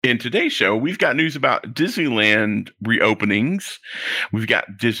In today's show, we've got news about Disneyland reopenings. We've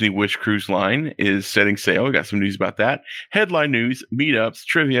got Disney Wish Cruise Line is setting sail. We got some news about that. Headline news, meetups,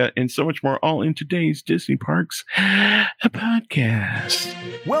 trivia, and so much more, all in today's Disney Parks podcast.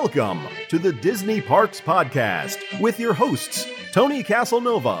 Welcome to the Disney Parks Podcast with your hosts, Tony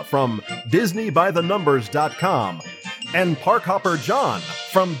Casanova from DisneyByTheNumbers.com and Parkhopper John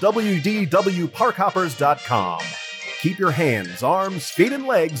from WDWParkhoppers.com. Keep your hands, arms, feet, and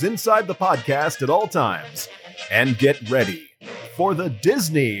legs inside the podcast at all times. And get ready for the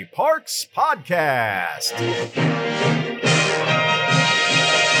Disney Parks Podcast.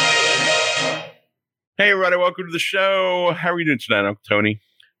 Hey, everybody. Welcome to the show. How are you doing tonight, Uncle Tony?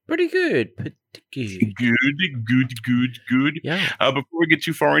 Pretty good. Pretty good. Good. Yeah. Before we get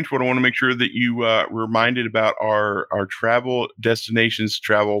too far into it, I want to make sure that you reminded about our travel destinations,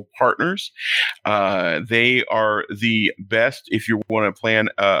 travel partners. They are the best if you want to plan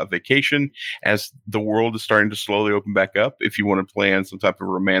a vacation as the world is starting to slowly open back up. If you want to plan some type of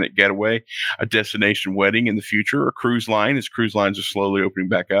romantic getaway, a destination wedding in the future, a cruise line, as cruise lines are slowly opening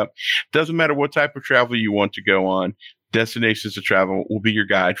back up. Doesn't matter what type of travel you want to go on. Destinations to Travel will be your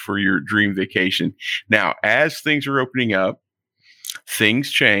guide for your dream vacation. Now, as things are opening up, things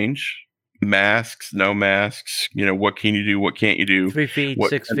change. Masks, no masks. You know, what can you do? What can't you do? 3 feet, What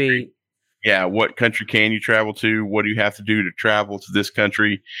 6 country- feet. Yeah, what country can you travel to? What do you have to do to travel to this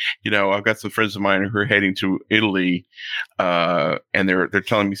country? You know, I've got some friends of mine who are heading to Italy, and they're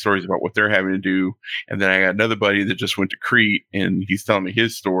telling me stories about what they're having to do. And then I got another buddy that just went to Crete, and he's telling me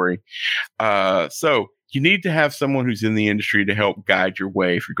his story. So you need to have someone who's in the industry to help guide your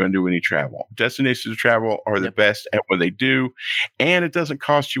way if you're going to do any travel. Destinations to Travel are the best at what they do, and it doesn't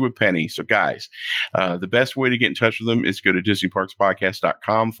cost you a penny. So, guys, the best way to get in touch with them is go to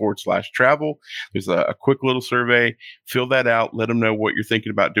DisneyParksPodcast.com/travel. There's a quick little survey. Fill that out. Let them know what you're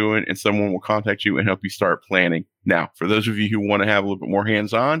thinking about doing, and someone will contact you and help you start planning. Now, for those of you who want to have a little bit more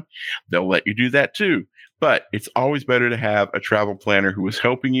hands-on, they'll let you do that too. But it's always better to have a travel planner who is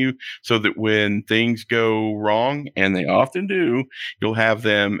helping you so that when things go wrong, and they often do, you'll have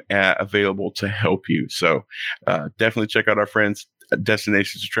them available to help you. So definitely check out our friends at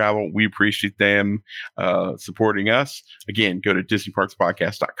Destinations to Travel. We appreciate them supporting us. Again, go to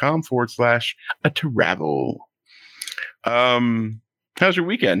DisneyParksPodcast.com/travel. How's your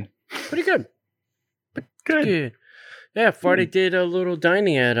weekend? Pretty good. Good. Yeah, Friday did a little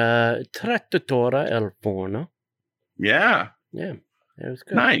dining at Trattoria El Forno. Yeah. Yeah, it was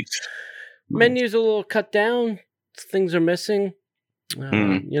good. Nice. Menu's a little cut down. Things are missing.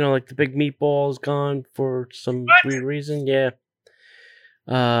 You know, like the big meatball's gone for some weird reason. Yeah.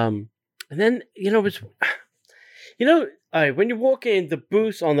 And then, all right, when you walk in, the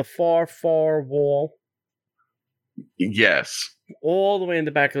booths on the far wall. Yes. All the way in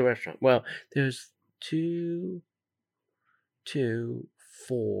the back of the restaurant. Well, there's 2,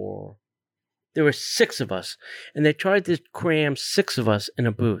 4. There were 6 of us, and they tried to cram 6 of us in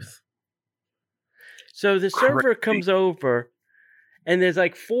a booth. So the server comes over, and there's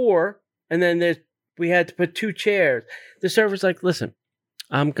like 4, and then we had to put 2 chairs. The server's like, "Listen,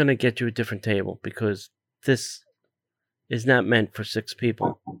 I'm gonna get you a different table because this is not meant for 6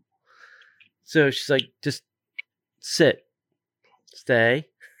 people." So she's like, "Just sit, stay."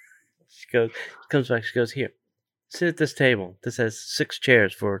 She comes back. She goes, "Here, sit at this table. This has 6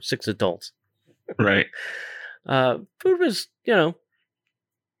 chairs for 6 adults." Right. Food was,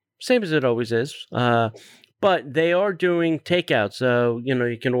 same as it always is. But they are doing takeout, so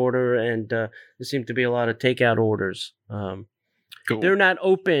you can order, and there seem to be a lot of takeout orders. Cool. They're not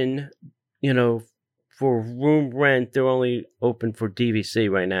open, for room rent. They're only open for DVC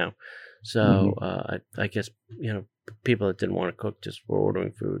right now. So I guess people that didn't want to cook just were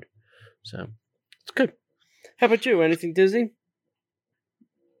ordering food. So it's good. How about you? Anything Disney?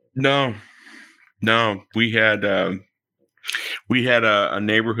 No. We had a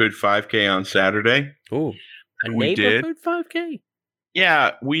neighborhood 5K on Saturday. Oh, We did. neighborhood 5K?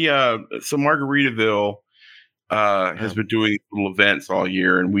 Yeah, so Margaritaville has been doing little events all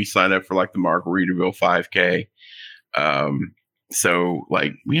year, and we signed up for like the Margaritaville 5K. So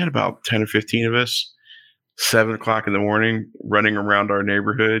like we had about 10 or 15 of us, 7:00 in the morning, running around our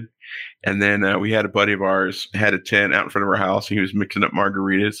neighborhood. And then we had a buddy of ours had a tent out in front of our house. He was mixing up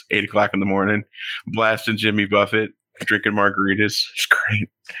margaritas, 8:00 in the morning, blasting Jimmy Buffett, drinking margaritas. It's great.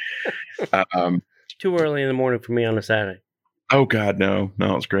 Too early in the morning for me on a Saturday. Oh God, no,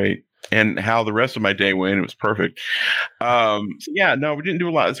 it was great. And how the rest of my day went, it was perfect. So yeah, no, we didn't do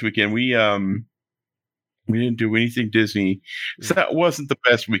a lot this weekend. We didn't do anything Disney. So that wasn't the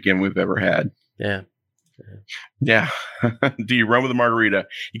best weekend we've ever had. Yeah. Yeah. Do you run with a margarita?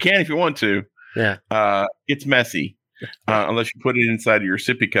 You can if you want to. Yeah. It's messy. Unless you put it inside of your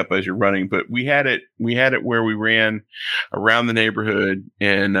sippy cup as you're running. But we had it where we ran around the neighborhood,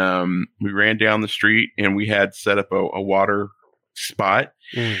 and we ran down the street, and we had set up a water spot.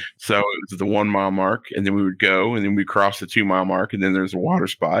 So it was the 1 mile mark, and then we would go, and then we cross the 2 mile mark, and then there's a water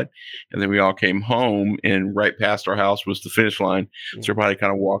spot, and then we all came home, and right past our house was the finish line. So everybody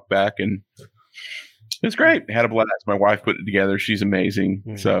kind of walked back, and it was great. Had a blast. My wife put it together. She's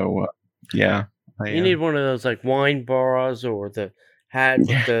amazing. So yeah. You need one of those like wine bras or the hat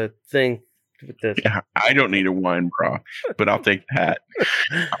with the thing. With the... Yeah, I don't need a wine bra, but I'll take the hat.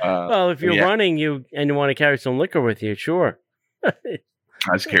 Well, if you're running and you want to carry some liquor with you, sure. I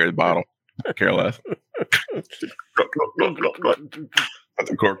just carry the bottle. Care less. Put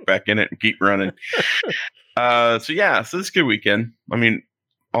the cork back in it and keep running. So this is a good weekend. I mean,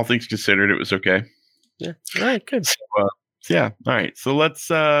 all things considered, it was okay. Yeah. All right, good. So, all right. So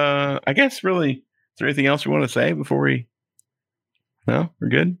let's I guess really, is there anything else you want to say before we No? We're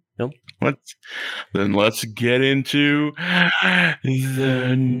good? Nope. Let's get into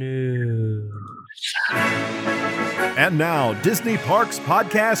the news. And now, Disney Parks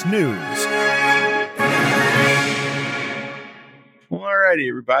Podcast News. Alrighty,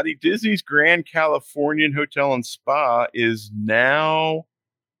 everybody. Disney's Grand Californian Hotel and Spa is now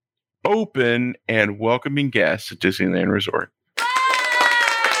open and welcoming guests at Disneyland Resort.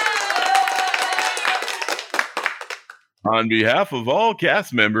 On behalf of all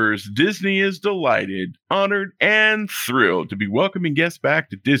cast members, Disney is delighted, honored, and thrilled to be welcoming guests back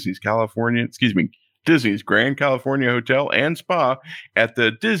to Disney's Grand California Hotel and Spa at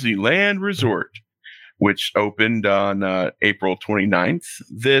the Disneyland Resort, which opened on April 29th.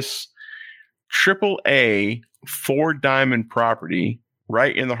 This AAA 4-diamond property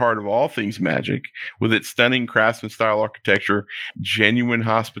right in the heart of all things magic, with its stunning craftsman-style architecture, genuine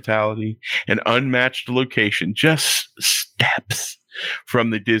hospitality, and unmatched location, just steps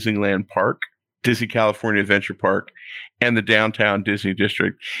from the Disneyland Park, Disney California Adventure Park, and the downtown Disney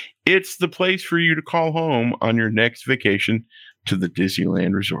District. It's the place for you to call home on your next vacation to the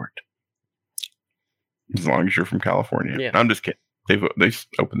Disneyland Resort. As long as you're from California. Yeah. I'm just kidding. They've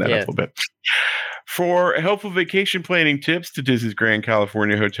opened that up a little bit. For helpful vacation planning tips to Disney's Grand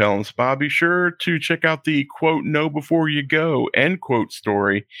California Hotel and Spa, be sure to check out the quote, know before you go, end quote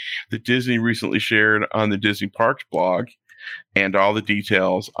story that Disney recently shared on the Disney Parks blog and all the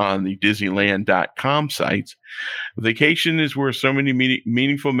details on the Disneyland.com site. Vacation is where so many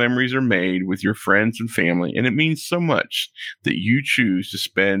meaningful memories are made with your friends and family, and it means so much that you choose to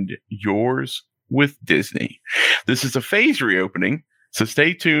spend yours with Disney. This is a phased reopening, so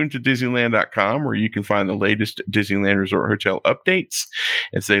stay tuned to Disneyland.com, where you can find the latest Disneyland Resort Hotel updates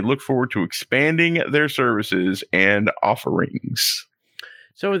as they look forward to expanding their services and offerings.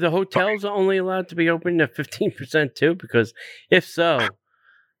 So the hotels are only allowed to be open at 15% too? Because if so,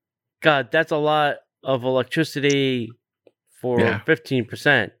 God, that's a lot of electricity for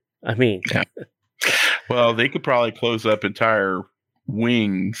 15%. I mean. Yeah. Well, they could probably close up entire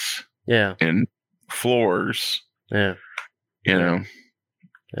wings and floors. Yeah. You know.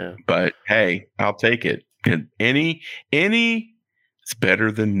 Yeah. But hey, I'll take it. And any it's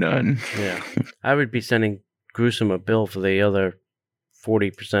better than none. Yeah. I would be sending Gruesome a bill for the other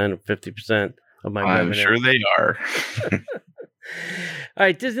 40% or 50% of my revenue. I'm sure they are. All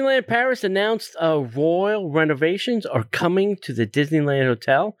right, Disneyland Paris announced royal renovations are coming to the Disneyland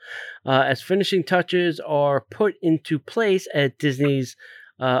Hotel as finishing touches are put into place at Disney's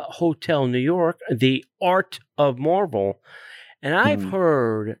Hotel New York, the Art of Marvel. And I've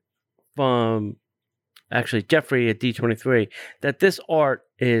heard from actually Jeffrey at D23 that this art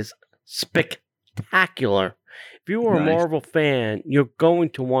is spectacular. If you are a Marvel fan, you're going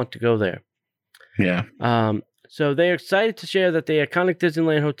to want to go there. Yeah. So they're excited to share that the iconic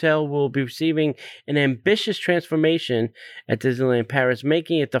Disneyland Hotel will be receiving an ambitious transformation at Disneyland Paris,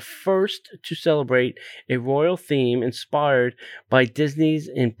 making it the first to celebrate a royal theme inspired by Disney's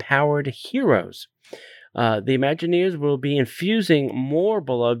empowered heroes. The Imagineers will be infusing more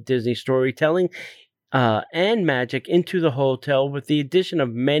beloved Disney storytelling and magic into the hotel with the addition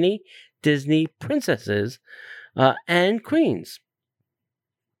of many Disney princesses and queens.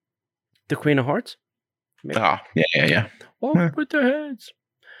 The Queen of Hearts? Maybe. Oh, yeah. Off with their heads.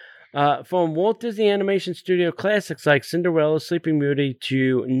 From Walt Disney Animation Studio classics like Cinderella, Sleeping Beauty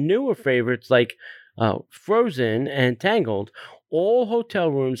to newer favorites like Frozen and Tangled, all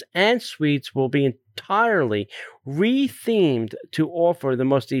hotel rooms and suites will be entirely re-themed to offer the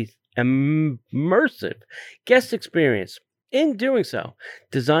most immersive guest experience. In doing so,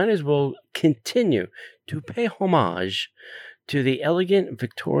 designers will continue to pay homage to the elegant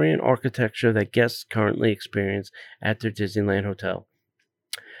Victorian architecture that guests currently experience at their Disneyland Hotel.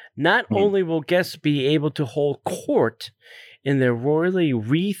 Not only will guests be able to hold court in their royally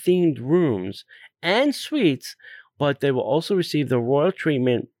re-themed rooms and suites, but they will also receive the royal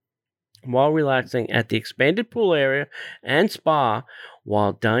treatment while relaxing at the expanded pool area and spa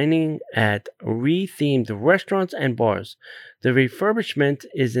while dining at re-themed restaurants and bars. The refurbishment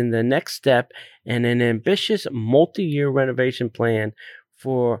is in the next step and an ambitious multi-year renovation plan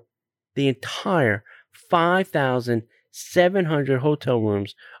for the entire 5,700 hotel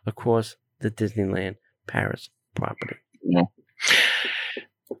rooms across the Disneyland Paris property. Yeah.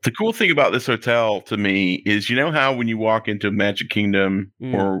 The cool thing about this hotel to me is, you know how when you walk into Magic Kingdom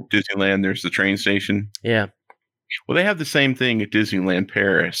or Disneyland, there's the train station? Yeah. Well, they have the same thing at Disneyland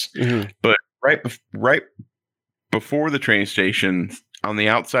Paris. But right before the train station, on the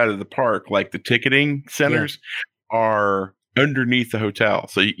outside of the park, like the ticketing centers are underneath the hotel.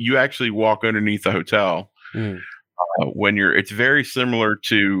 So you actually walk underneath the hotel when it's very similar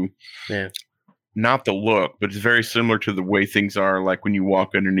to... not the look, but it's very similar to the way things are like when you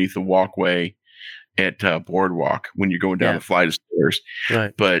walk underneath the walkway at Boardwalk when you're going down the flight of stairs.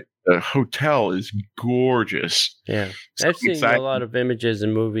 Right. But the hotel is gorgeous. Yeah. I've seen a lot of images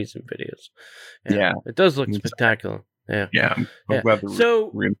and movies and videos. Yeah. It does look spectacular. Yeah. Yeah.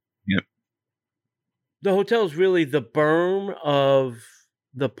 So the hotel is really the berm of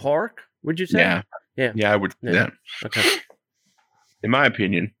the park, would you say? Yeah. Yeah. Yeah, I would. Yeah. Okay. In my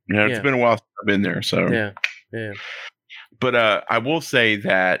opinion, it's been a while since I've been there. So yeah. But I will say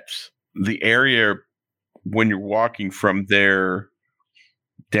that the area when you're walking from their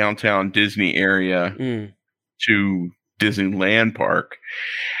downtown Disney area to Disneyland Park,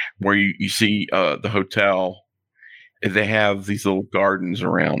 where you see the hotel, they have these little gardens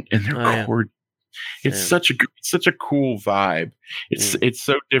around, and they're gorgeous. It's such a cool vibe. It's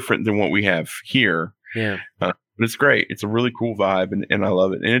so different than what we have here. Yeah. But it's great. It's a really cool vibe, and I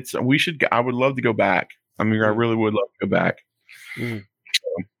love it. And I would love to go back. I mean, I really would love to go back. So,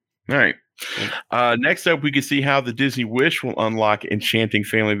 all right. Next up, we can see how the Disney Wish will unlock enchanting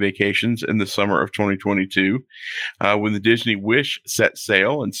family vacations in the summer of 2022. When the Disney Wish sets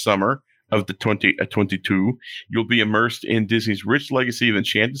sail in summer of the 2022, you'll be immersed in Disney's rich legacy of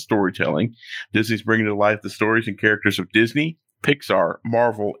enchanted storytelling. Disney's bringing to life the stories and characters of Disney, Pixar,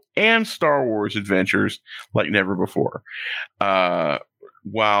 Marvel, and Star Wars adventures like never before.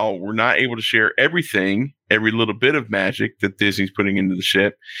 While we're not able to share every little bit of magic that Disney's putting into the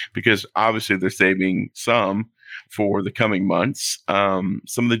ship, because obviously they're saving some for the coming months, some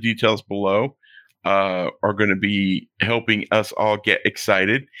of the details below are going to be helping us all get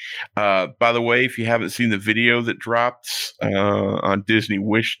excited. By the way, if you haven't seen the video that dropped on Disney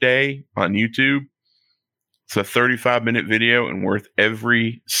Wish Day on YouTube, it's a 35-minute video and worth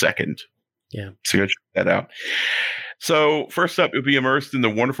every second. Yeah. So go check that out. So first up, you'll be immersed in the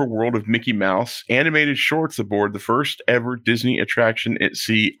wonderful world of Mickey Mouse. Animated shorts aboard the first ever Disney attraction at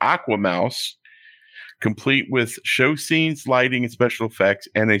sea, Aqua Mouse, complete with show scenes, lighting, and special effects,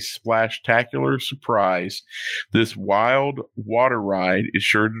 and a splash-tacular surprise. This wild water ride is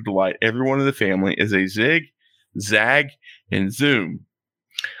sure to delight everyone in the family as they zig, zag, and zoom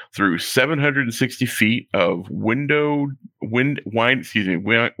through 760 feet of winding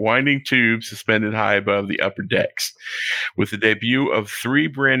tubes suspended high above the upper decks. With the debut of 3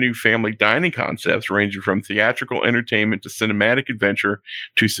 brand new family dining concepts ranging from theatrical entertainment to cinematic adventure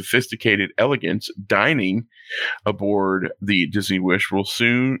to sophisticated elegance, dining aboard the Disney Wish will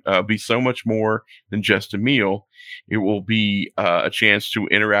soon be so much more than just a meal. It will be a chance to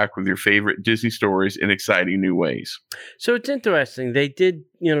interact with your favorite Disney stories in exciting new ways. So it's interesting. They did,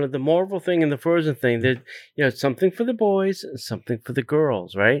 the Marvel thing and the Frozen thing. That something for the boys and something for the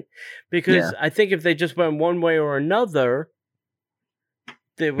girls, right? Because I think if they just went one way or another,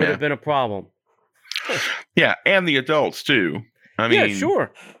 there would have been a problem. Yeah, and the adults too. I mean,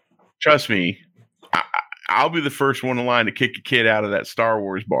 sure. Trust me, I'll be the first one in line to kick a kid out of that Star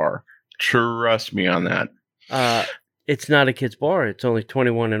Wars bar. Trust me on that. It's not a kid's bar. It's only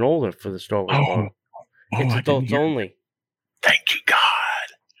 21 and older for the Star Wars bar. It's adults only. Thank you, God.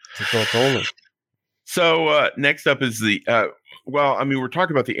 It's adults only. So next up is we're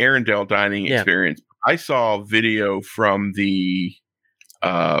talking about the Arendelle dining experience. I saw a video from the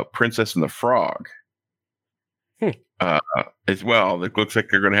Princess and the Frog. as well. It looks like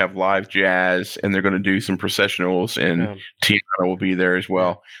they're going to have live jazz, and they're going to do some processionals, and Tiana will be there as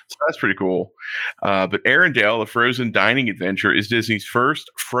well. So that's pretty cool. But Arendelle, a Frozen dining adventure, is Disney's first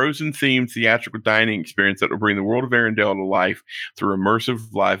Frozen-themed theatrical dining experience that will bring the world of Arendelle to life through immersive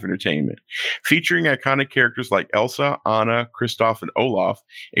live entertainment. Featuring iconic characters like Elsa, Anna, Kristoff, and Olaf,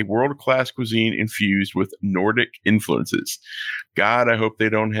 a world-class cuisine infused with Nordic influences. God, I hope they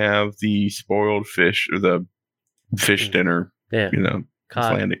don't have the spoiled fish or the fish dinner,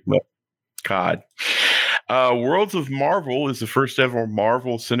 Icelandic cod. Worlds of Marvel is the first ever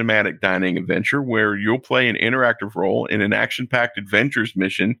Marvel cinematic dining adventure where you'll play an interactive role in an action-packed adventures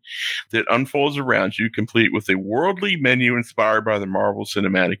mission that unfolds around you, complete with a worldly menu inspired by the Marvel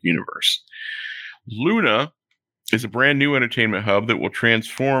Cinematic Universe. Luna is a brand new entertainment hub that will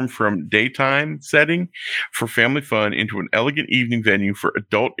transform from daytime setting for family fun into an elegant evening venue for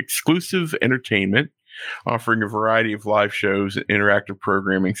adult exclusive entertainment, offering a variety of live shows and interactive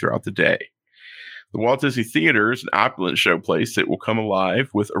programming throughout the day. The Walt Disney Theater is an opulent showplace that will come alive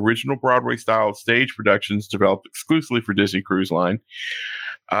with original Broadway-style stage productions developed exclusively for Disney Cruise Line.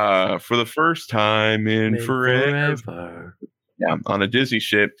 For the first time in forever. Yeah, on a Disney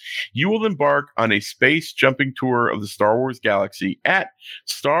ship, you will embark on a space jumping tour of the Star Wars galaxy at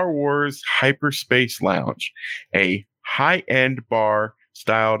Star Wars Hyperspace Lounge, a high-end bar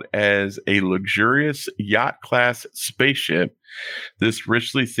styled as a luxurious yacht-class spaceship. This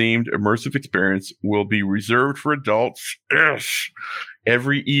richly themed immersive experience will be reserved for adults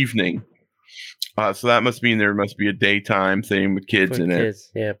every evening. So that must mean there must be a daytime thing with kids in it.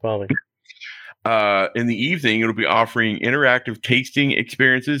 Yeah, probably. In the evening, it'll be offering interactive tasting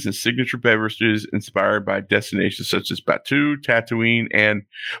experiences and signature beverages inspired by destinations such as Batuu, Tatooine, and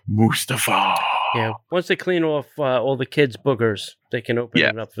Mustafar. Yeah, once they clean off all the kids' boogers, they can open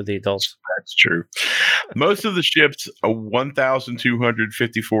it up for the adults. That's true. Most of the ship's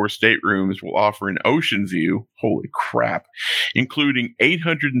 1,254 staterooms will offer an ocean view. Holy crap. Including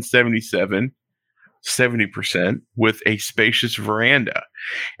 877 70% with a spacious veranda.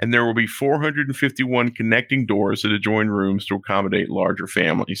 And there will be 451 connecting doors that adjoin rooms to accommodate larger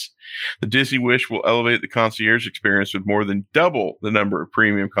families. The Disney Wish will elevate the concierge experience with more than double the number of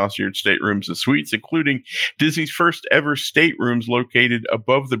premium concierge staterooms and suites, including Disney's first ever staterooms located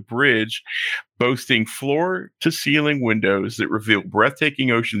above the bridge, boasting floor-to-ceiling windows that reveal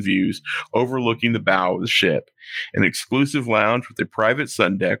breathtaking ocean views overlooking the bow of the ship. An exclusive lounge with a private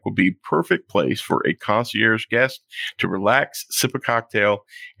sun deck will be a perfect place for a concierge guest to relax, sip a cocktail,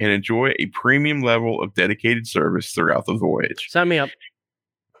 and enjoy a premium level of dedicated service throughout the voyage. Sign me up.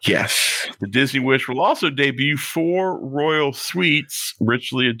 Yes. The Disney Wish will also debut 4 royal suites,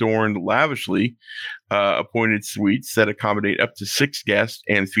 richly adorned, lavishly appointed suites that accommodate up to 6 guests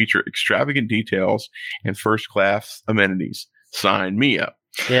and feature extravagant details and first-class amenities. Sign me up.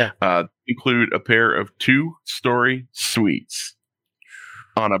 Yeah. Include a pair of 2-story suites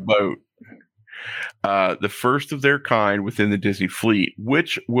on a boat. The first of their kind within the Disney fleet,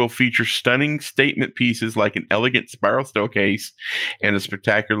 which will feature stunning statement pieces like an elegant spiral staircase and a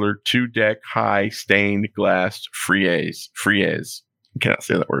spectacular 2-deck high stained glass frieze. I cannot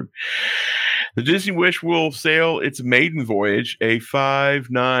say that word. The Disney Wish will sail its maiden voyage, a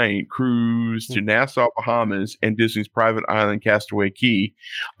 5-night cruise to Nassau, Bahamas, and Disney's private island Castaway Cay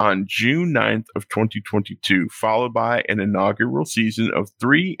on June 9th of 2022, followed by an inaugural season of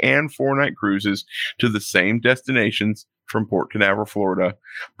 3- and 4-night cruises to the same destinations from Port Canaveral, Florida.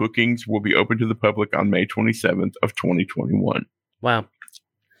 Bookings will be open to the public on May 27th of 2021. Wow.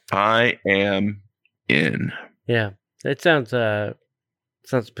 I am in. Yeah, it sounds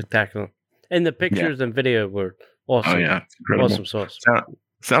spectacular. And the pictures and video were awesome. Oh, yeah. Incredible. Awesome sauce.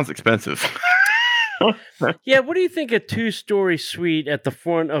 Sounds expensive. Yeah, what do you think a 2-story suite at the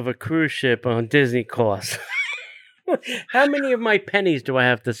front of a cruise ship on Disney costs? How many of my pennies do I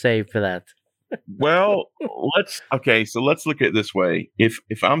have to save for that? Well, let's look at it this way.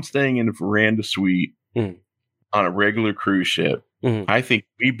 If I'm staying in a veranda suite on a regular cruise ship, I think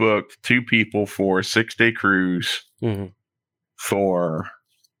we booked 2 people for a 6-day cruise for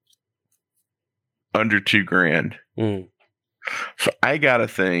under $2,000. So I gotta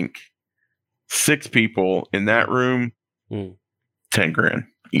think 6 people in that room, $10,000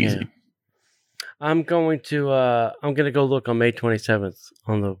 easy. Yeah. I'm going to go look on May 27th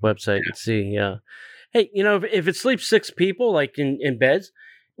on the website and see. Hey, if it sleeps 6 people like in beds,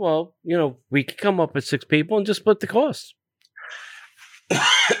 well, we can come up with 6 people and just split the cost.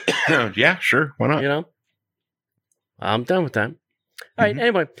 Yeah, sure. Why not? I'm done with that. All right.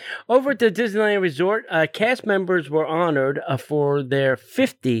 Anyway, over at the Disneyland Resort, cast members were honored for their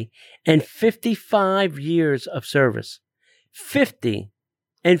 50 and 55 years of service. 50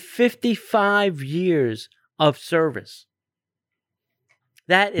 and 55 years of service.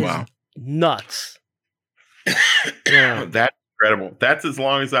 That is nuts. Yeah. That's incredible. That's as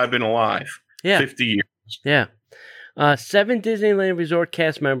long as I've been alive. Yeah. 50 years. Yeah. 7 Disneyland Resort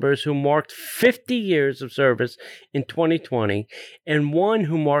cast members who marked 50 years of service in 2020 and 1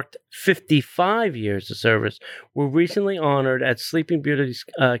 who marked 55 years of service were recently honored at Sleeping Beauty's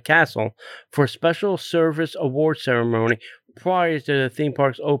Castle for a special service award ceremony prior to the theme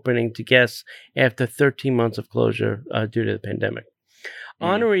park's opening to guests after 13 months of closure due to the pandemic.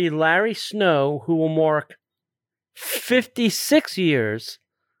 Honoree Larry Snow, who will mark 56 years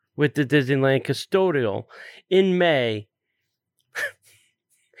with the Disneyland Custodial in May,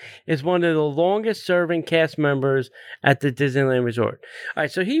 is one of the longest serving cast members at the Disneyland Resort. All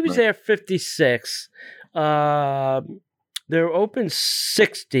right, so he was there 56. They're open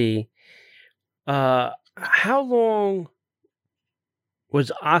 60. How long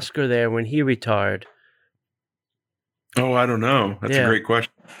was Oscar there when he retired? Oh, I don't know. That's a great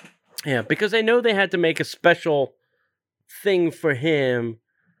question. Yeah, because I know they had to make a special thing for him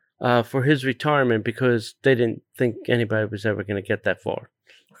for his retirement because they didn't think anybody was ever going to get that far.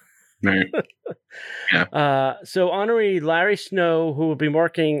 Right. Yeah. So honoree Larry Snow, who will be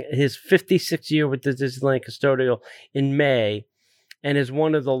marking his 56th year with the Disneyland Custodial in May and is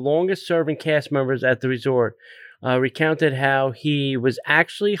one of the longest serving cast members at the resort, recounted how he was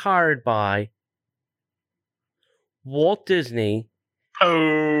actually hired by Walt Disney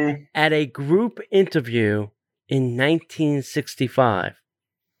at a group interview in 1965.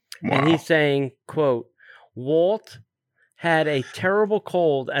 Wow. And he's saying, quote, Walt had a terrible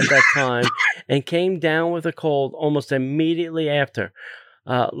cold at that time and came down with a cold almost immediately after.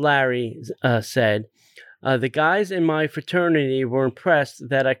 Larry said, the guys in my fraternity were impressed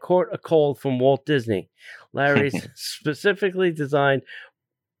that I caught a cold from Walt Disney. Larry's specifically designed,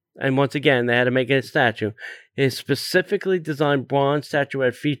 and once again, they had to make it a statue. His specifically designed bronze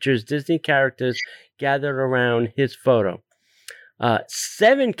statuette features Disney characters gathered around his photo.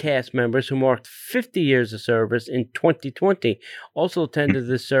 7 cast members who marked 50 years of service in 2020 also attended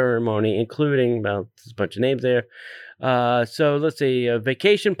this ceremony, including, well, there's a bunch of names there. So let's see,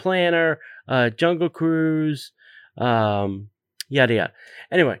 Vacation Planner, Jungle Cruise, yada, yada.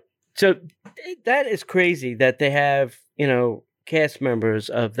 Anyway, so that is crazy that they have, cast members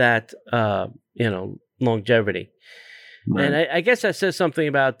of that, longevity. Right. And I guess that says something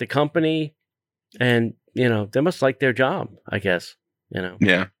about the company and, they must like their job, I guess,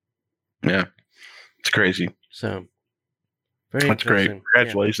 Yeah. Yeah. It's crazy. So, that's great.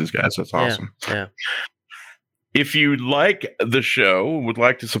 Congratulations, guys. That's awesome. Yeah. If you like the show, would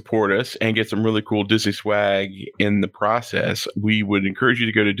like to support us and get some really cool Disney swag in the process, we would encourage you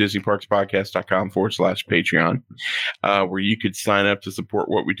to go to DisneyParksPodcast.com/Patreon, where you could sign up to support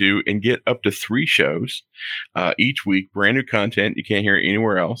what we do and get up to 3 shows each week, brand new content you can't hear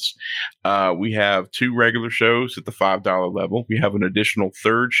anywhere else. We have 2 regular shows at the $5 level. We have an additional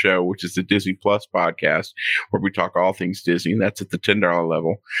 3rd show, which is the Disney Plus podcast, where we talk all things Disney, and that's at the $10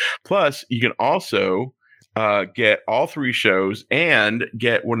 level. Plus, you can also get all 3 shows and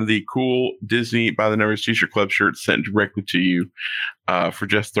get one of the cool Disney by the Numbers T-shirt Club shirts sent directly to you for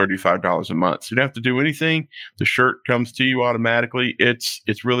just $35 a month. So you don't have to do anything. The shirt comes to you automatically.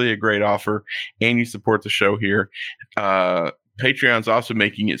 It's really a great offer, and you support the show here. Patreon's also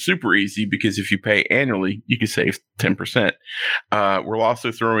making it super easy because if you pay annually, you can save 10%. We're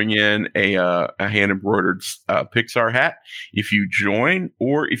also throwing in a hand embroidered Pixar hat if you join,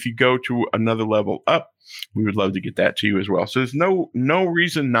 or if you go to another level up. We would love to get that to you as well. So there's no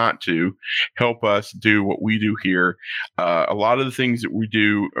reason not to help us do what we do here. A lot of the things that we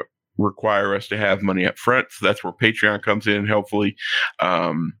do require us to have money up front. So that's where Patreon comes in, helpfully.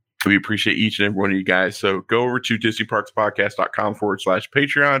 We appreciate each and every one of you guys. So go over to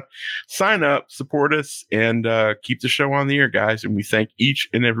DisneyParksPodcast.com/Patreon, sign up, support us, and keep the show on the air, guys. And we thank each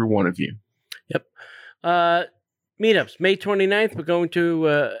and every one of you. Yep. Meetups, May 29th, we're going to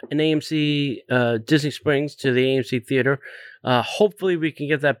an AMC Disney Springs to the AMC Theater. Hopefully we can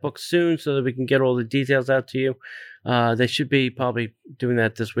get that booked soon so that we can get all the details out to you. They should be probably doing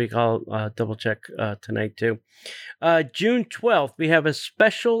that this week. I'll double check tonight too. June 12th, we have a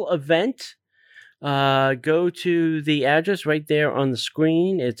special event. Go to the address right there on the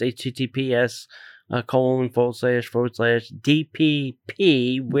screen. It's https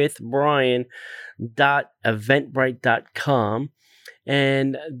 ://DPP with Brian.eventbrite.com.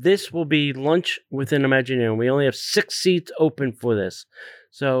 And this will be lunch within Imagineering. We only have 6 seats open for this.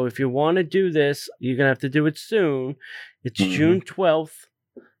 So if you want to do this, you're going to have to do it soon. It's June 12th.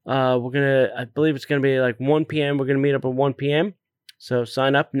 I believe it's going to be like 1 p.m. We're going to meet up at 1 p.m. So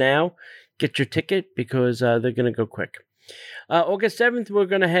sign up now. Get your ticket because they're going to go quick. August 7th, we're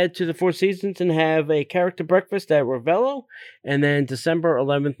going to head to the Four Seasons and have a character breakfast at Ravello. And then December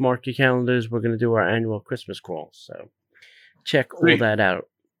 11th, mark your calendars. We're going to do our annual Christmas crawl. So check all that out.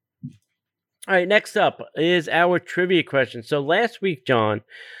 All right, next up is our trivia question. So last week, John,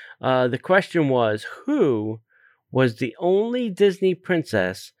 the question was, who was the only Disney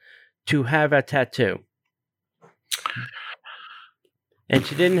princess to have a tattoo? And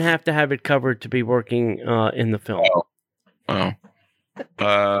she didn't have to have it covered to be working in the film. I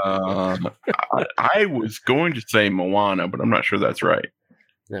was going to say Moana, but I'm not sure that's right.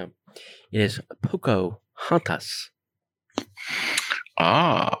 No, it is Pocahontas.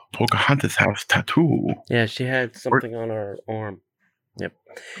 Pocahontas has tattoo. Yeah, she had something on her arm. Yep.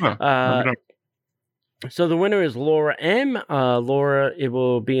 Huh, so the winner is Laura M. Laura, it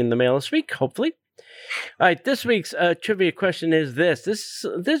will be in the mail this week, hopefully. All right, this week's trivia question is this.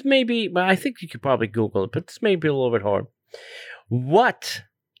 This may be, well, I think you could probably Google it, but this may be a little bit hard. What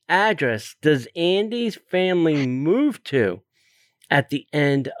address does Andy's family move to at the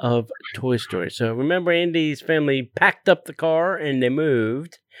end of Toy Story? So remember, Andy's family packed up the car and they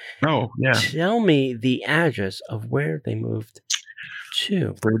moved. Oh, yeah. Tell me the address of where they moved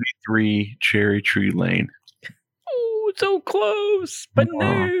to. 33 Cherry Tree Lane. Oh, so close, but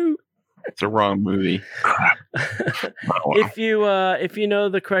no. It's a wrong movie. Crap. If you know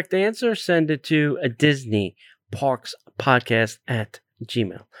the correct answer, send it to a Disney Parks Podcast at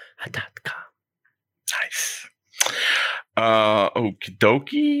gmail.com. Nice. Okie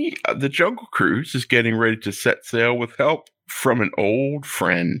dokie. The Jungle Cruise is getting ready to set sail with help from an old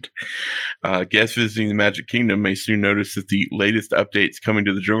friend. Guests visiting the Magic Kingdom may soon notice that the latest updates coming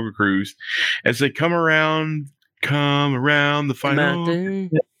to the Jungle Cruise as they come around the final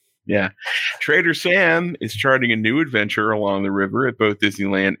mountain. Yeah. Trader Sam is charting a new adventure along the river at both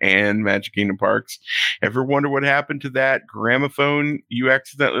Disneyland and Magic Kingdom parks. Ever wonder what happened to that gramophone you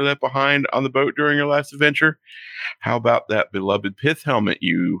accidentally left behind on the boat during your last adventure? How about that beloved pith helmet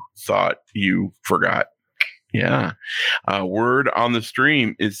you thought you forgot? Yeah. Word on the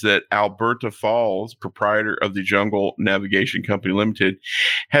stream is that Alberta Falls, proprietor of the Jungle Navigation Company Limited,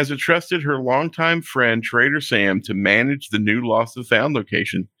 has entrusted her longtime friend Trader Sam to manage the new Lost and Found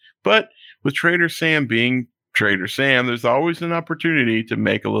location. But with Trader Sam being Trader Sam, there's always an opportunity to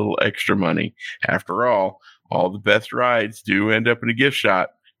make a little extra money. After all the best rides do end up in a gift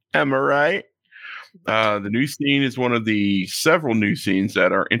shop. Am I right? The new scene is one of the several new scenes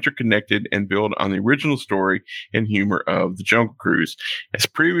that are interconnected and build on the original story and humor of the Jungle Cruise. As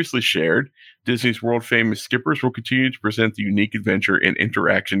previously shared, Disney's world-famous skippers will continue to present the unique adventure and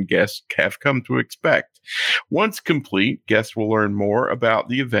interaction guests have come to expect. Once complete, guests will learn more about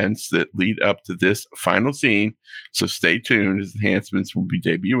the events that lead up to this final scene, so stay tuned as enhancements will be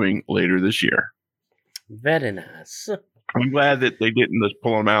debuting later this year. Very nice. I'm glad that they didn't just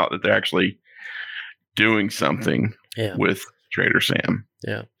pull them out, that they're actually doing something with Trader Sam.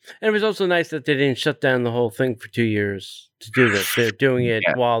 Yeah. And it was also nice that they didn't shut down the whole thing for 2 years to do this. They're doing it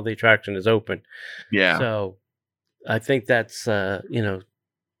while the attraction is open. Yeah. So I think that's, I'd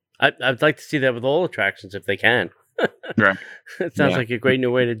like to see that with all attractions if they can. Right. It sounds like a great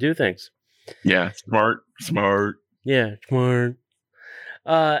new way to do things. Yeah. Smart. Yeah. Smart.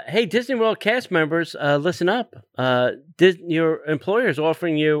 Hey, Disney World cast members, listen up. Your employer is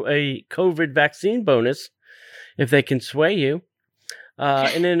offering you a COVID vaccine bonus if they can sway you.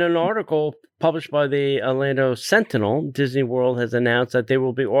 And in an article published by the Orlando Sentinel, Disney World has announced that they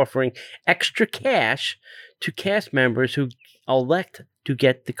will be offering extra cash to cast members who elect to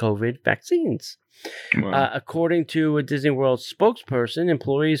get the COVID vaccines. Wow. According to a Disney World spokesperson,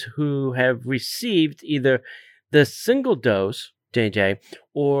 employees who have received either the single dose, JJ,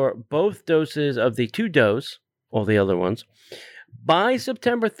 or both doses of the 2-dose, all the other ones, by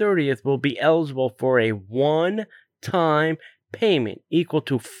September 30th will be eligible for a one-time payment equal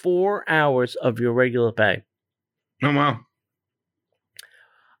to 4 hours of your regular pay. Oh, wow.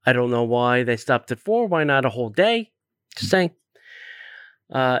 I don't know why they stopped at 4. Why not a whole day? Just saying.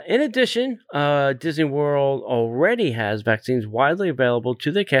 In addition, Disney World already has vaccines widely available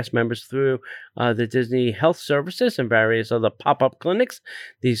to their cast members through the Disney Health Services and various other pop-up clinics.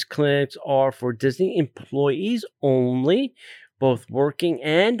 These clinics are for Disney employees only, both working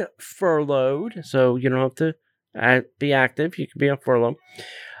and furloughed, so you don't have to be active. You can be on furlough.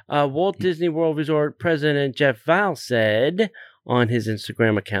 Walt Disney World Resort President Jeff Val said on his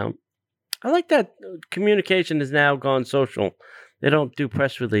Instagram account. I like that communication has now gone social. They don't do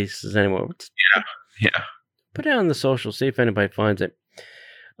press releases anymore. Yeah. Put it on the social, see if anybody finds it.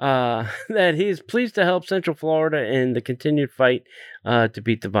 That he is pleased to help Central Florida in the continued fight to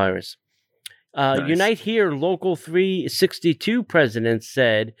beat the virus. Nice. Unite Here Local 362 president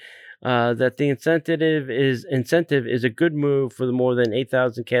said that the incentive is a good move for the more than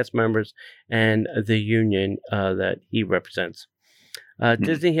 8,000 cast members and the union that he represents.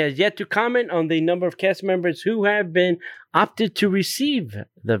 Disney has yet to comment on the number of cast members who have been opted to receive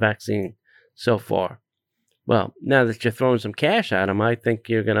the vaccine so far. Well, now that you're throwing some cash at them, I think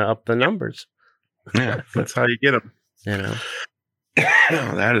you're going to up the numbers. Yeah, that's how you get them. You know,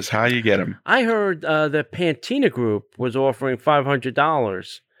 that is how you get them. I heard the Pantina Group was offering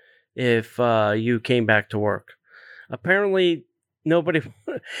 $500 if you came back to work. Apparently,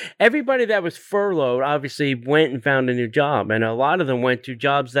 everybody that was furloughed obviously went and found a new job, and a lot of them went to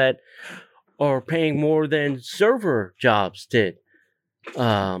jobs that are paying more than server jobs did.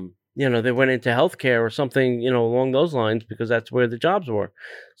 They went into healthcare or something, along those lines because that's where the jobs were.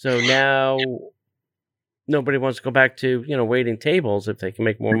 So now nobody wants to go back to, waiting tables if they can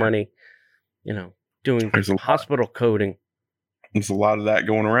make more money, doing hospital coding. There's a lot of that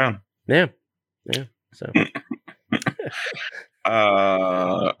going around. Yeah. So.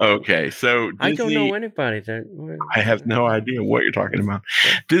 Okay, so Disney, I don't know anybody that. I have no idea what you're talking about.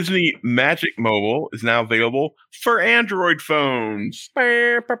 Disney Magic Mobile is now available for Android phones.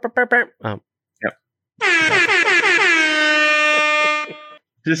 Yep.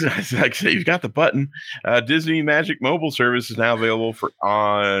 Disney, like I say, you've got the button. Disney Magic Mobile service is now available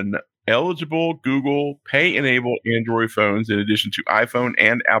on eligible Google Pay-enabled Android phones, in addition to iPhone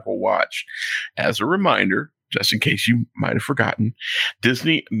and Apple Watch. As a reminder, just in case you might have forgotten,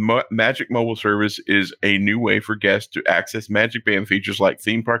 Disney Magic Mobile service is a new way for guests to access Magic Band features like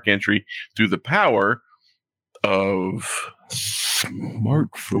theme park entry through the power of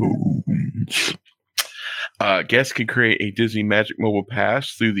smartphones. Guests can create a Disney Magic Mobile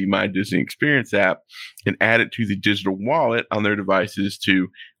Pass through the My Disney Experience app and add it to the digital wallet on their devices to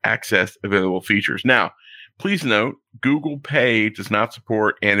access available features. Now, please note, Google Pay does not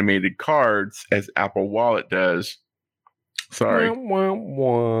support animated cards as Apple Wallet does. Sorry. And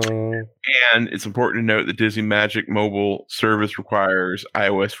it's important to note that Disney Magic Mobile service requires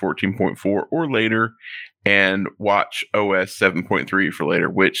iOS 14.4 or later and Watch OS 7.3 for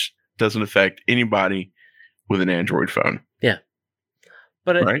later, which doesn't affect anybody with an Android phone. Yeah.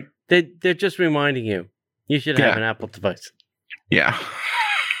 But right? They're just reminding you should have an Apple device. Yeah.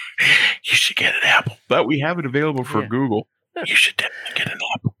 You should get an Apple. But we have it available for Google. You should definitely get an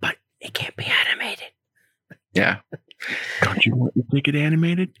Apple. But it can't be animated. Yeah. Don't you want your ticket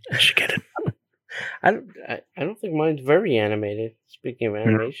animated? You should get it. I don't think mine's very animated. Speaking of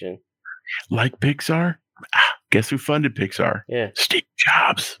animation. Like Pixar? Guess who funded Pixar? Yeah. Steve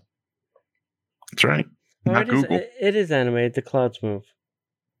Jobs. That's right. Not Google. It is animated. The clouds move.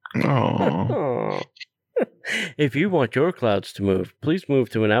 Oh. If you want your clouds to move, please move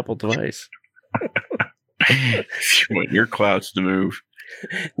to an Apple device. If you want your clouds to move.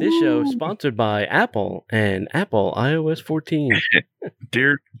 This show is sponsored by Apple and Apple iOS 14.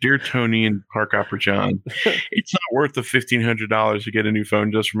 Dear Tony and Park Opera John, it's not worth the $1,500 to get a new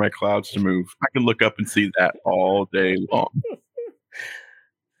phone just for my clouds to move. I can look up and see that all day long.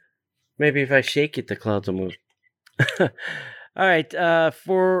 Maybe if I shake it, the clouds will move. All right.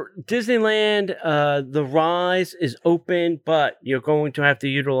 For Disneyland, the Rise is open, but you're going to have to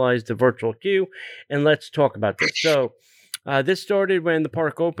utilize the virtual queue. And let's talk about this. So this started when the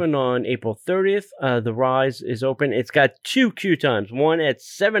park opened on April 30th. The Rise is open. It's got 2 queue times. One at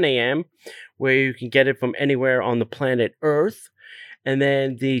 7 a.m., where you can get it from anywhere on the planet Earth. And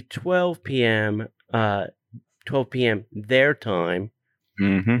then the 12 p.m. their time.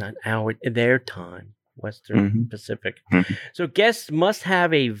 Mm-hmm. Not our, their time. Western Pacific. So guests must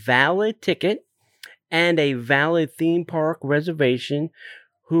have a valid ticket and a valid theme park reservation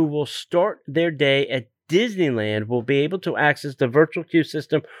who will start their day at Disneyland will be able to access the virtual queue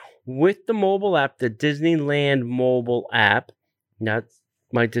system with the mobile app, the Disneyland mobile app, not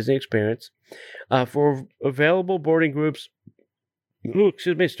My Disney Experience, for available boarding groups,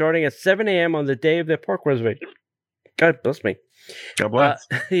 starting at 7 a.m. on the day of their park reservation. God bless me. God bless.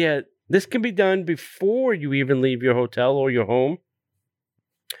 Yeah. This can be done before you even leave your hotel or your home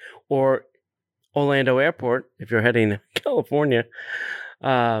or Orlando Airport if you're heading to California.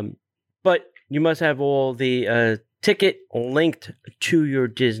 But you must have all the ticket linked to your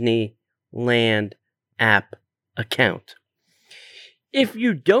Disneyland app account. If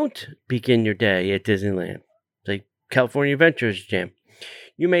you don't begin your day at Disneyland, say California Adventures Jam.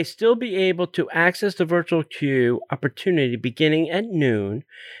 You may still be able to access the virtual queue opportunity beginning at noon.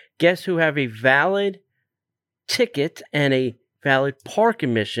 Guests who have a valid ticket and a valid park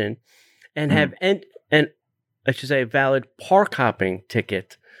admission and have and I should say a valid park hopping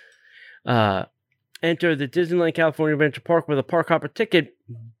ticket enter the Disneyland California Adventure Park with a park hopper ticket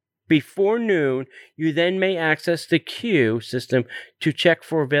before noon. You then may access the queue system to check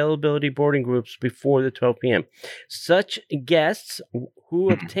for availability boarding groups before the 12 p.m. Such guests who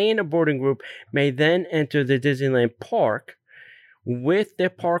obtain a boarding group may then enter the Disneyland Park with their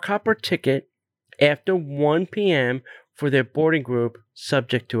park hopper ticket after 1 p.m. for their boarding group,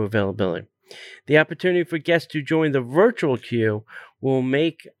 subject to availability. The opportunity for guests to join the virtual queue will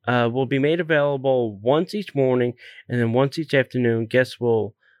be made available once each morning and then once each afternoon. Guests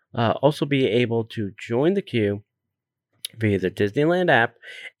will also be able to join the queue via the Disneyland app,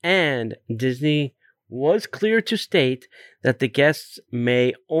 and Disney was clear to state that the guests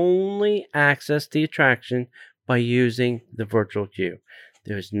may only access the attraction by using the virtual queue.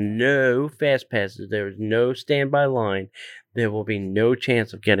 There's no fast passes. There is no standby line. There will be no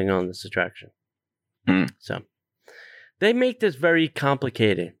chance of getting on this attraction. So they make this very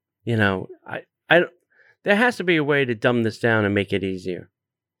complicated. You know, there has to be a way to dumb this down and make it easier.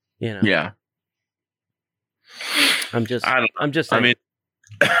 You know. Yeah. I'm just saying. I mean,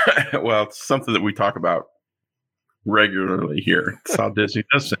 well, it's something that we talk about regularly here. It's how Disney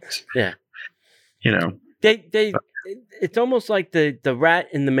does things. Yeah. You know. It's almost like the rat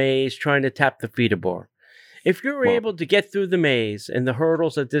in the maze trying to tap the feeder bar. If you're able to get through the maze and the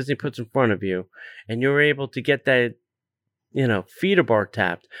hurdles that Disney puts in front of you, and you're able to get that, feeder bar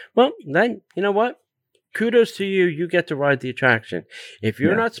tapped, well, then, you know what? Kudos to you. You get to ride the attraction. If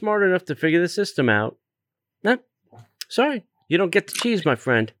you're not smart enough to figure the system out, sorry, you don't get the cheese, my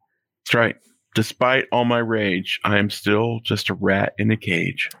friend. That's right. Despite all my rage, I am still just a rat in a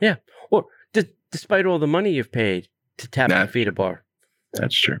cage. Yeah. Or despite all the money you've paid to tap the feeder bar.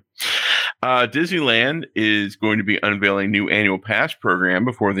 That's true. Disneyland is going to be unveiling new annual pass program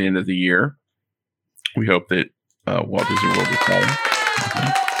before the end of the year. We hope that Walt Disney World is calling.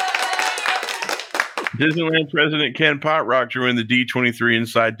 Disneyland President Ken Potrock joined the D23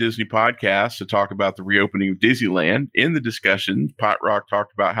 Inside Disney podcast to talk about the reopening of Disneyland. In the discussion, Potrock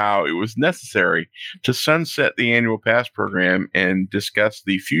talked about how it was necessary to sunset the annual pass program and discuss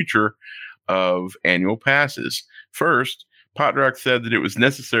the future of annual passes. First, Potrock said that it was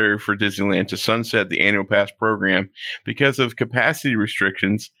necessary for Disneyland to sunset the annual pass program because of capacity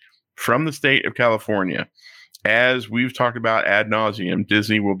restrictions from the state of California. As we've talked about ad nauseum,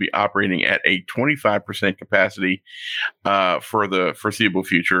 Disney will be operating at a 25% capacity for the foreseeable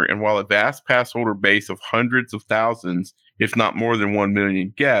future. And while a vast pass holder base of hundreds of thousands, if not more than 1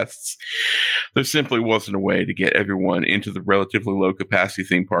 million guests, there simply wasn't a way to get everyone into the relatively low capacity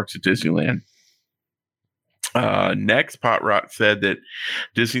theme parks at Disneyland. Next, Potrock said that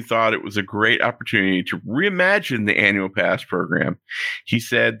Disney thought it was a great opportunity to reimagine the annual pass program. He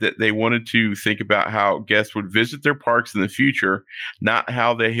said that they wanted to think about how guests would visit their parks in the future, not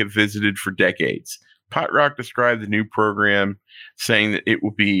how they have visited for decades. Potrock described the new program, saying that it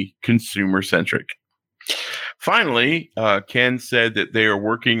will be consumer-centric. Finally, Ken said that they are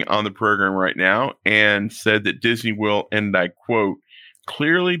working on the program right now and said that Disney will, and I quote,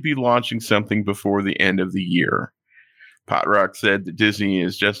 clearly be launching something before the end of the year. Potrock said that Disney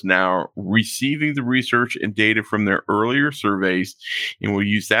is just now receiving the research and data from their earlier surveys and will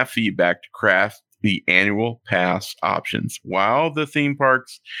use that feedback to craft the annual pass options. While the theme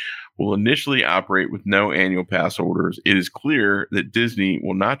parks will initially operate with no annual pass holders, it is clear that Disney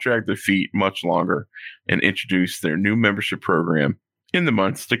will not drag their feet much longer and introduce their new membership program in the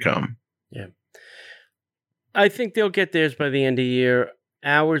months to come. Yeah. I think they'll get theirs by the end of the year.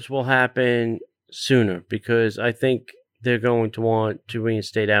 Ours will happen sooner because I think they're going to want to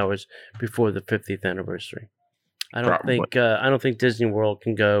reinstate ours before the 50th anniversary. I don't think Disney World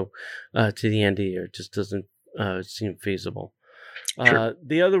can go to the end of the year. It just doesn't seem feasible. Sure.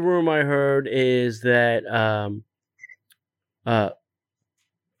 The other rumor I heard is that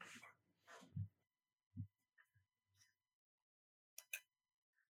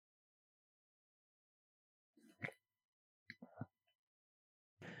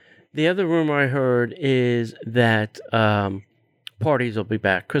parties will be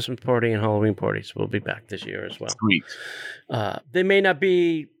back. Christmas party and Halloween parties will be back this year as well. Sweet. They may not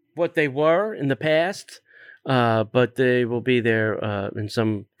be what they were in the past, but they will be there in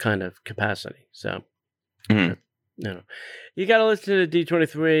some kind of capacity. So, you got to listen to the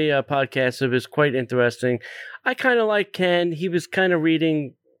D23 podcast. It was quite interesting. I kind of like Ken. He was kind of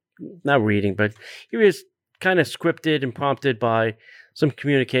but he was kind of scripted and prompted by some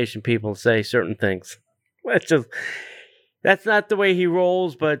communication people to say certain things. That's not the way he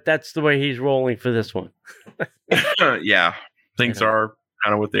rolls, but that's the way he's rolling for this one. Yeah, things are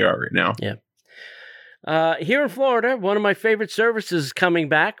kind of what they are right now. Yeah. Here in Florida, one of my favorite services is coming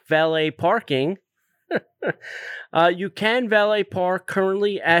back, valet parking. You can valet park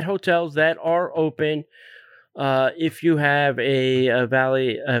currently at hotels that are open if you have a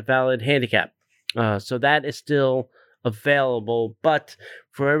valid handicap. So that is still available. But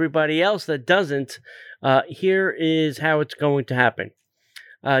for everybody else that doesn't, here is how it's going to happen.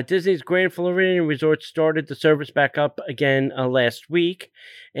 Disney's Grand Floridian Resort started the service back up again last week.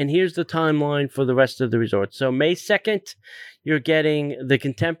 And here's the timeline for the rest of the resorts. So May 2nd, you're getting the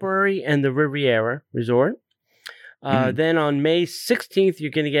Contemporary and the Riviera Resort. Then on May 16th, you're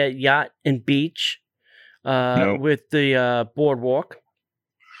going to get Yacht and Beach with the Boardwalk.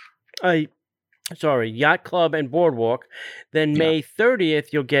 Yacht Club and Boardwalk. Then May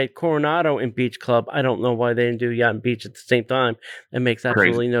 30th, you'll get Coronado and Beach Club. I don't know why they didn't do Yacht and Beach at the same time. It makes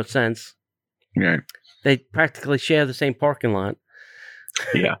absolutely no sense. Yeah. They practically share the same parking lot.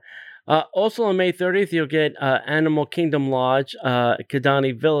 Yeah. Also on May 30th, you'll get Animal Kingdom Lodge,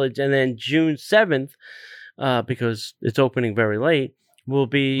 Kidani Village, and then June 7th, because it's opening very late, will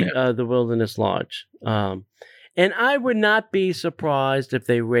be the Wilderness Lodge. And I would not be surprised if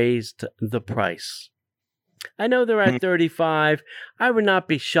they raised the price. I know they're at $35. I would not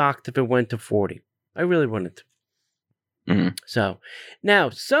be shocked if it went to $40. I really wouldn't. So now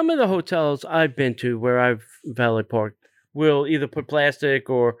some of the hotels I've been to where I've valet parked will either put plastic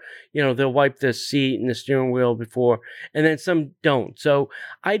or, they'll wipe the seat and the steering wheel before, and then some don't. So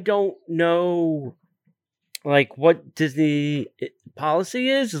I don't know like what Disney policy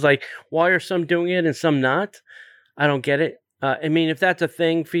is like, why are some doing it and some not? I don't get it. I mean, if that's a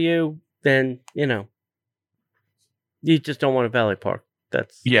thing for you, then, you just don't want to valet park.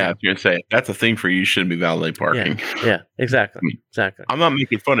 That's I was going to say, that's a thing for you. You shouldn't be valet parking. Yeah, exactly. Exactly. I'm not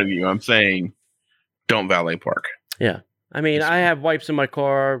making fun of you. I'm saying don't valet park. Yeah. I mean, I have wipes in my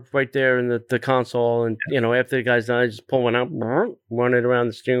car right there in the console. And, after the guy's done, I just pull one out, run it around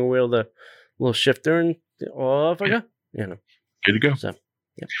the steering wheel, the little shifter, and off I go. Good to go. So,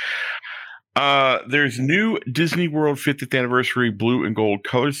 there's new Disney World 50th anniversary blue and gold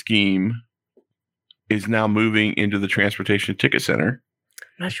color scheme is now moving into the Transportation Ticket Center.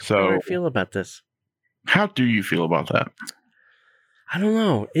 I'm not sure how I feel about this. How do you feel about that? I don't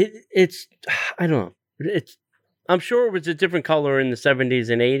know. I don't know. I'm sure it was a different color in the 70s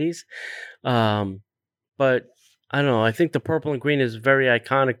and 80s. But I don't know. I think the purple and green is very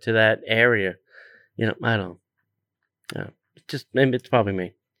iconic to that area. I don't know. Maybe it's probably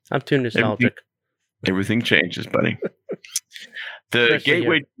me. I'm too nostalgic. Everything changes, buddy. The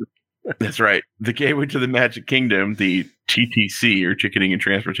gateway. That's right. The gateway to the Magic Kingdom, the TTC, or Ticketing and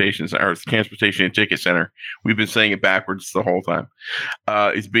Transportation, or Transportation and Ticket Center. We've been saying it backwards the whole time.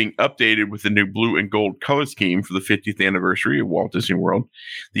 Is being updated with the new blue and gold color scheme for the 50th anniversary of Walt Disney World.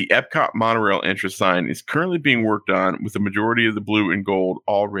 The Epcot monorail entrance sign is currently being worked on, with the majority of the blue and gold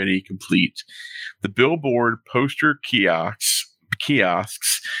already complete. The billboard poster kiosks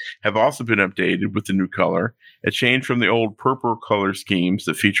have also been updated with the new color, a change from the old purple color schemes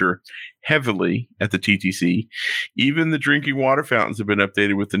that feature heavily at the TTC. Even the drinking water fountains have been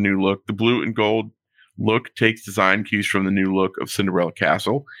updated with the new look. The blue and gold look takes design cues from the new look of Cinderella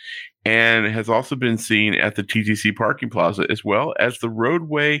Castle and has also been seen at the TTC parking plaza, as well as the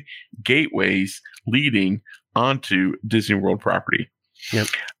roadway gateways leading onto Disney World property. Yep.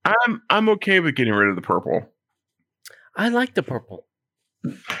 I'm okay with getting rid of the purple. I like the purple.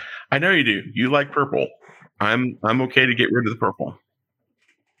 I know you do. You like purple. I'm okay to get rid of the purple.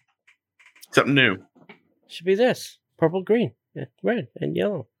 Something new. Should be this. Purple, green, red, and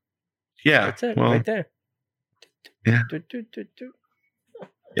yellow. Yeah. That's it. Right there. Yeah.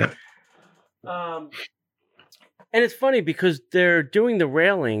 Yeah. And it's funny because they're doing the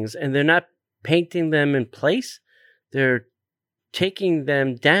railings and they're not painting them in place. They're taking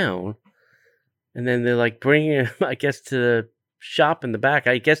them down. And then they're like bringing it, I guess, to the shop in the back.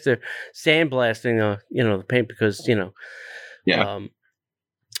 I guess they're sandblasting, the paint because, 50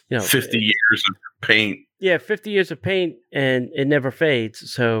 years of paint. Yeah, 50 years of paint, and it never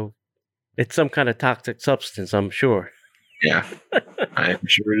fades. So it's some kind of toxic substance, I'm sure. Yeah, I'm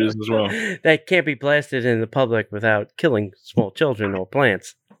sure it is as well. That can't be blasted in the public without killing small children or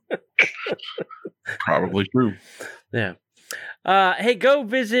plants. Probably true. Yeah. Hey, go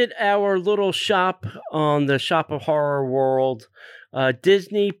visit our little shop on the Shop of Horror World,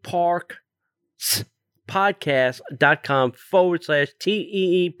 DisneyParksPodcast.com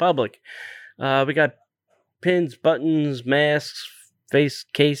 /TEE public. We got pins, buttons, masks, face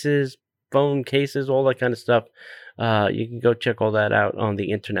cases, phone cases, all that kind of stuff. You can go check all that out on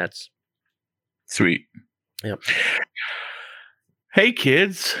the internets. Sweet. Yep. Hey,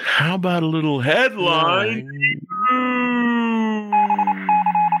 kids, how about a little headline?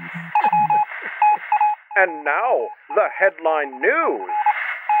 And now, the headline news.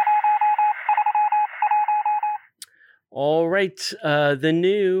 All right. The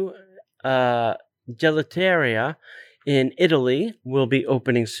new gelateria in Italy will be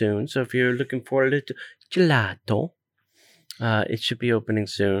opening soon. So if you're looking for a little gelato, it should be opening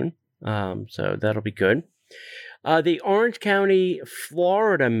soon. So that'll be good. The Orange County,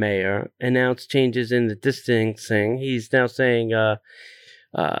 Florida mayor announced changes in the distancing. He's now saying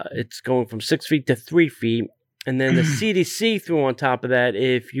it's going from 6 feet to 3 feet. And then the CDC threw on top of that,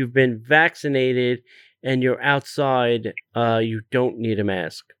 if you've been vaccinated and you're outside, you don't need a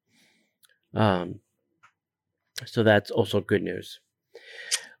mask. So that's also good news.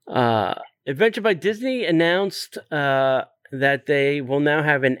 Adventure by Disney announced that they will now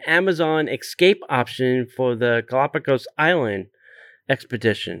have an Amazon escape option for the Galapagos Island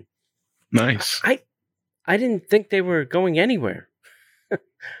expedition. Nice. I didn't think they were going anywhere.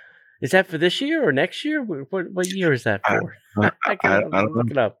 Is that for this year or next year? What year is that for? I don't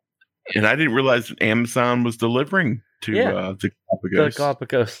look it up. And I didn't realize that Amazon was delivering to the Galapagos. The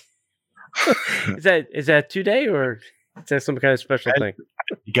Galapagos. Is that today or is that some kind of special thing?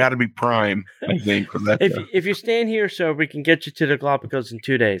 You got to be Prime, I think. For that if you stand here, so we can get you to the Galapagos in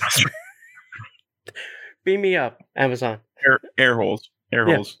 2 days. Beam me up, Amazon. Air holes.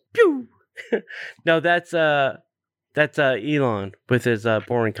 Pew! No, that's Elon with his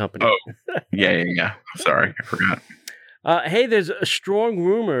boring company. Oh, yeah. Sorry, I forgot. Hey, there's strong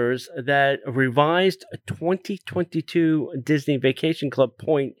rumors that revised 2022 Disney Vacation Club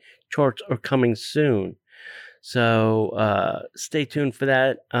point charts are coming soon. So stay tuned for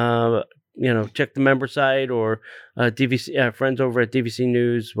that. Check the member site or DVC friends over at DVC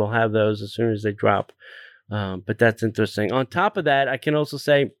News will have those as soon as they drop. But that's interesting. On top of that, I can also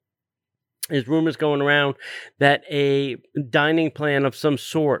say there's rumors going around that a dining plan of some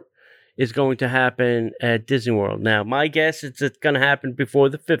sort is going to happen at Disney World. Now, my guess is it's going to happen before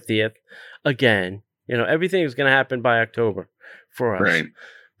the 50th again. Everything is going to happen by October for us. Right.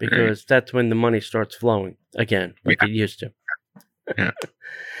 Because that's when the money starts flowing again, like it used to. Yeah.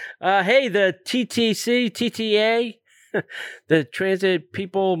 Hey, the TTA, the Transit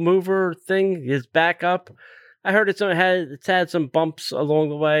People Mover thing is back up. I heard it's had some bumps along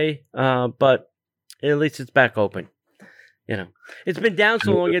the way, but at least it's back open. It's been down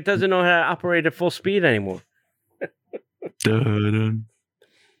so long it doesn't know how to operate at full speed anymore. Dun-dun.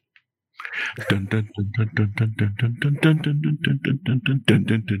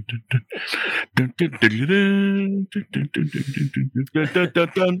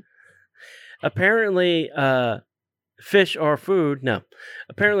 Apparently, fish are food. No,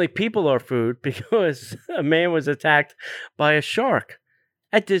 apparently people are food because a man was attacked by a shark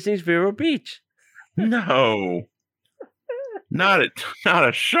at Disney's Vero Beach. No, not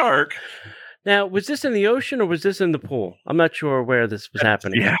a shark. Now, was this in the ocean or was this in the pool? I'm not sure where this was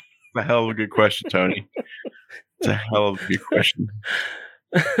happening. Yeah. A hell of a good question, Tony. It's a hell of a good question.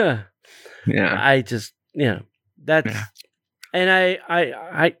 Yeah. I just, that's, yeah. And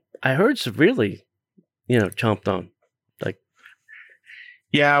I heard severely, chomped on. Like,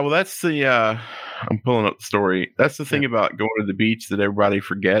 yeah, well, that's the, I'm pulling up the story. That's the thing about going to the beach that everybody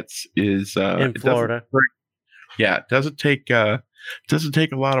forgets is, in Florida. It doesn't take a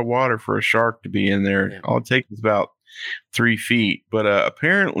lot of water for a shark to be in there. Yeah. All it takes is about 3 feet, but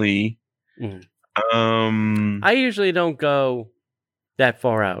apparently, I usually don't go that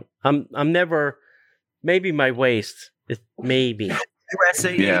far out. I'm never. Maybe my waist is maybe.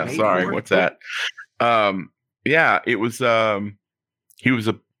 USA. Yeah, sorry. What's that? Yeah, it was. He was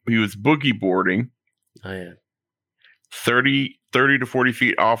boogie boarding. Oh yeah. 30 to 40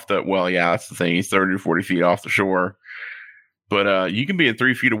 feet off the. Well, yeah, that's the thing. He's 30 to 40 feet off the shore, but you can be in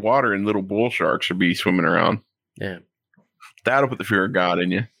 3 feet of water and little bull sharks should be swimming around. Yeah. That'll put the fear of God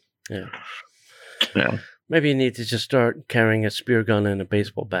in you. Yeah. Yeah. Maybe you need to just start carrying a spear gun and a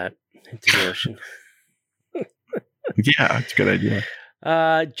baseball bat into the ocean. Yeah, that's a good idea.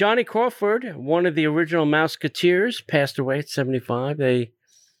 Johnny Crawford, one of the original Mouseketeers, passed away at 75. They,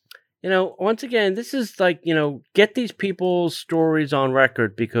 once again, this is like, get these people's stories on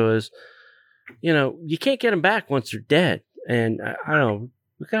record because, you can't get them back once they're dead. And I don't know,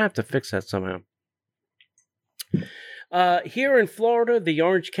 we're going to have to fix that somehow. Here in Florida, the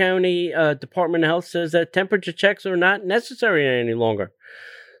Orange County Department of Health says that temperature checks are not necessary any longer.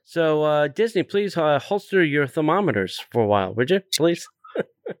 So Disney, please holster your thermometers for a while, would you? Please.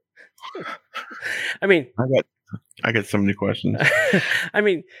 I mean, I got so many questions. I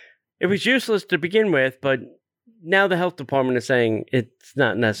mean, it was useless to begin with, but now the health department is saying it's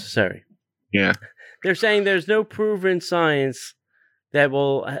not necessary. Yeah. They're saying there's no proven science that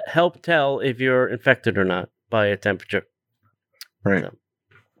will help tell if you're infected or not by a temperature. Right. So,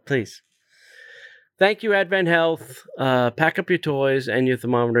 please. Thank you, Advent Health. Pack up your toys and your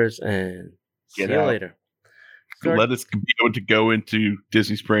thermometers and see you later. Let us be able to go into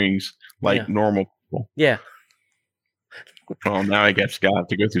Disney Springs like normal people. Yeah. Well, now I guess Scott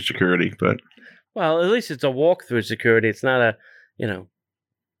to go through security, but well, at least it's a walk through security. It's not a,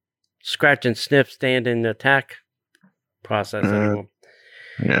 scratch and sniff, stand and attack process anymore.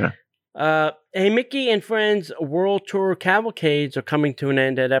 Yeah. Hey, Mickey and Friends World Tour cavalcades are coming to an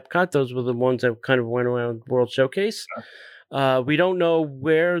end at Epcot. Those were the ones that kind of went around World Showcase. We don't know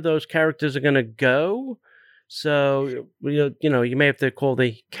where those characters are going to go. So, you may have to call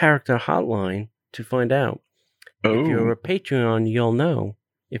the character hotline to find out. If you're a Patreon, you'll know.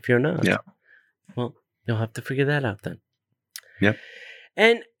 If you're not, well, you'll have to figure that out then. Yep.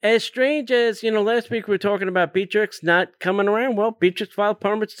 And as strange as, last week we were talking about Beatrix not coming around, well, Beatrix filed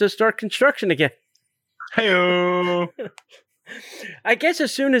permits to start construction again. Hey-o. I guess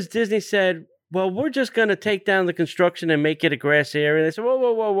as soon as Disney said, well, we're just going to take down the construction and make it a grassy area, they said,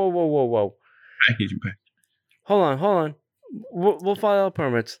 whoa. Hold on. We'll file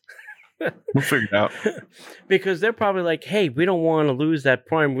permits. We'll figure it out. Because they're probably like, hey, we don't want to lose that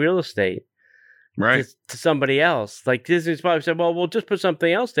prime real estate to somebody else. Like Disney's probably said, well, we'll just put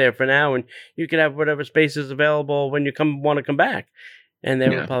something else there for now, and you can have whatever space is available when you want to come back. And they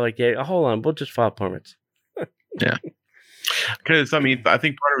were probably like, hold on, we'll just file permits. Yeah. Because, I think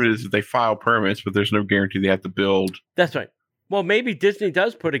part of it is that they file permits, but there's no guarantee they have to build. That's right. Well, maybe Disney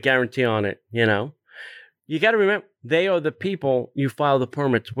does put a guarantee on it, You got to remember, they are the people you file the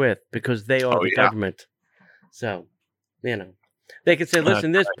permits with because they are the government. So, they could say,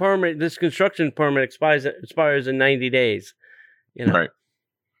 listen, this construction permit expires in 90 days. Right.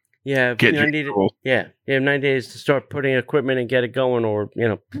 Yeah. You have 90 days to start putting equipment and get it going, or,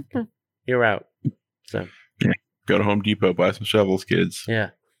 you're out. So, go to Home Depot, buy some shovels, kids. Yeah.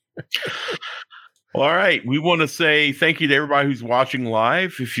 Well, all right. We want to say thank you to everybody who's watching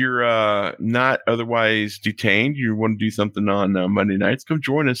live. If you're not otherwise detained, you want to do something on Monday nights, come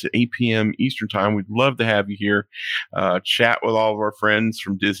join us at 8 p.m. Eastern Time. We'd love to have you here. Chat with all of our friends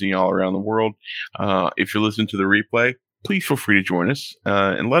from Disney all around the world. If you're listening to the replay, please feel free to join us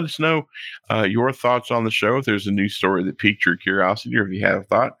and let us know your thoughts on the show. If there's a new story that piqued your curiosity, or if you have a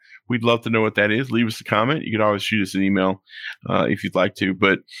thought, we'd love to know what that is. Leave us a comment. You can always shoot us an email if you'd like to.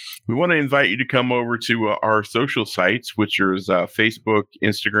 But we want to invite you to come over to our social sites, which is Facebook,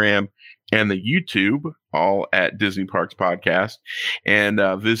 Instagram, and the YouTube, all at Disney Parks Podcast. And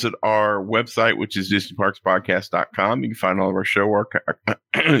visit our website, which is DisneyParksPodcast.com. You can find all of our show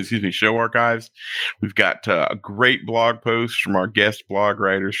archives. We've got a great blog posts from our guest blog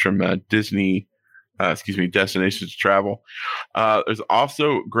writers from Destinations to Travel. There's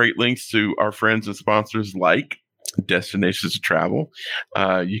also great links to our friends and sponsors like Destinations to Travel.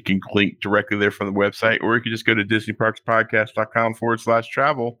 You can link directly there from the website, or you can just go to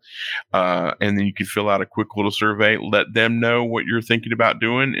DisneyParksPodcast.com/travel. And then you can fill out a quick little survey. Let them know what you're thinking about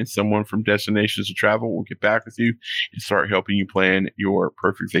doing, and someone from Destinations to Travel will get back with you and start helping you plan your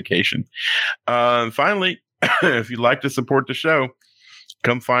perfect vacation. Finally, if you'd like to support the show,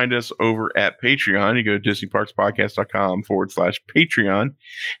 come find us over at Patreon. You go to DisneyParksPodcast.com/Patreon.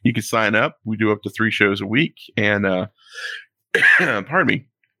 You can sign up. We do up to 3 shows a week. And, pardon me,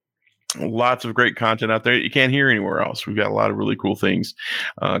 lots of great content out there you can't hear anywhere else. We've got a lot of really cool things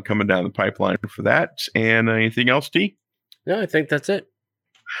coming down the pipeline for that. And anything else, T? No, I think that's it.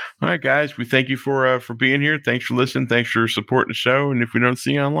 All right, guys. We thank you for being here. Thanks for listening. Thanks for supporting the show. And if we don't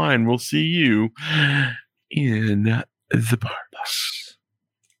see you online, we'll see you in the parks.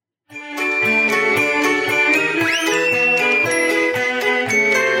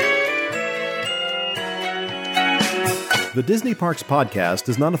 The Disney Parks Podcast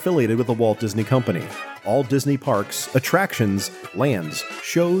is not affiliated with the Walt Disney Company. All Disney parks, attractions, lands,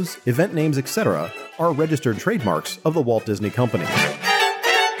 shows, event names, etc. are registered trademarks of the Walt Disney Company.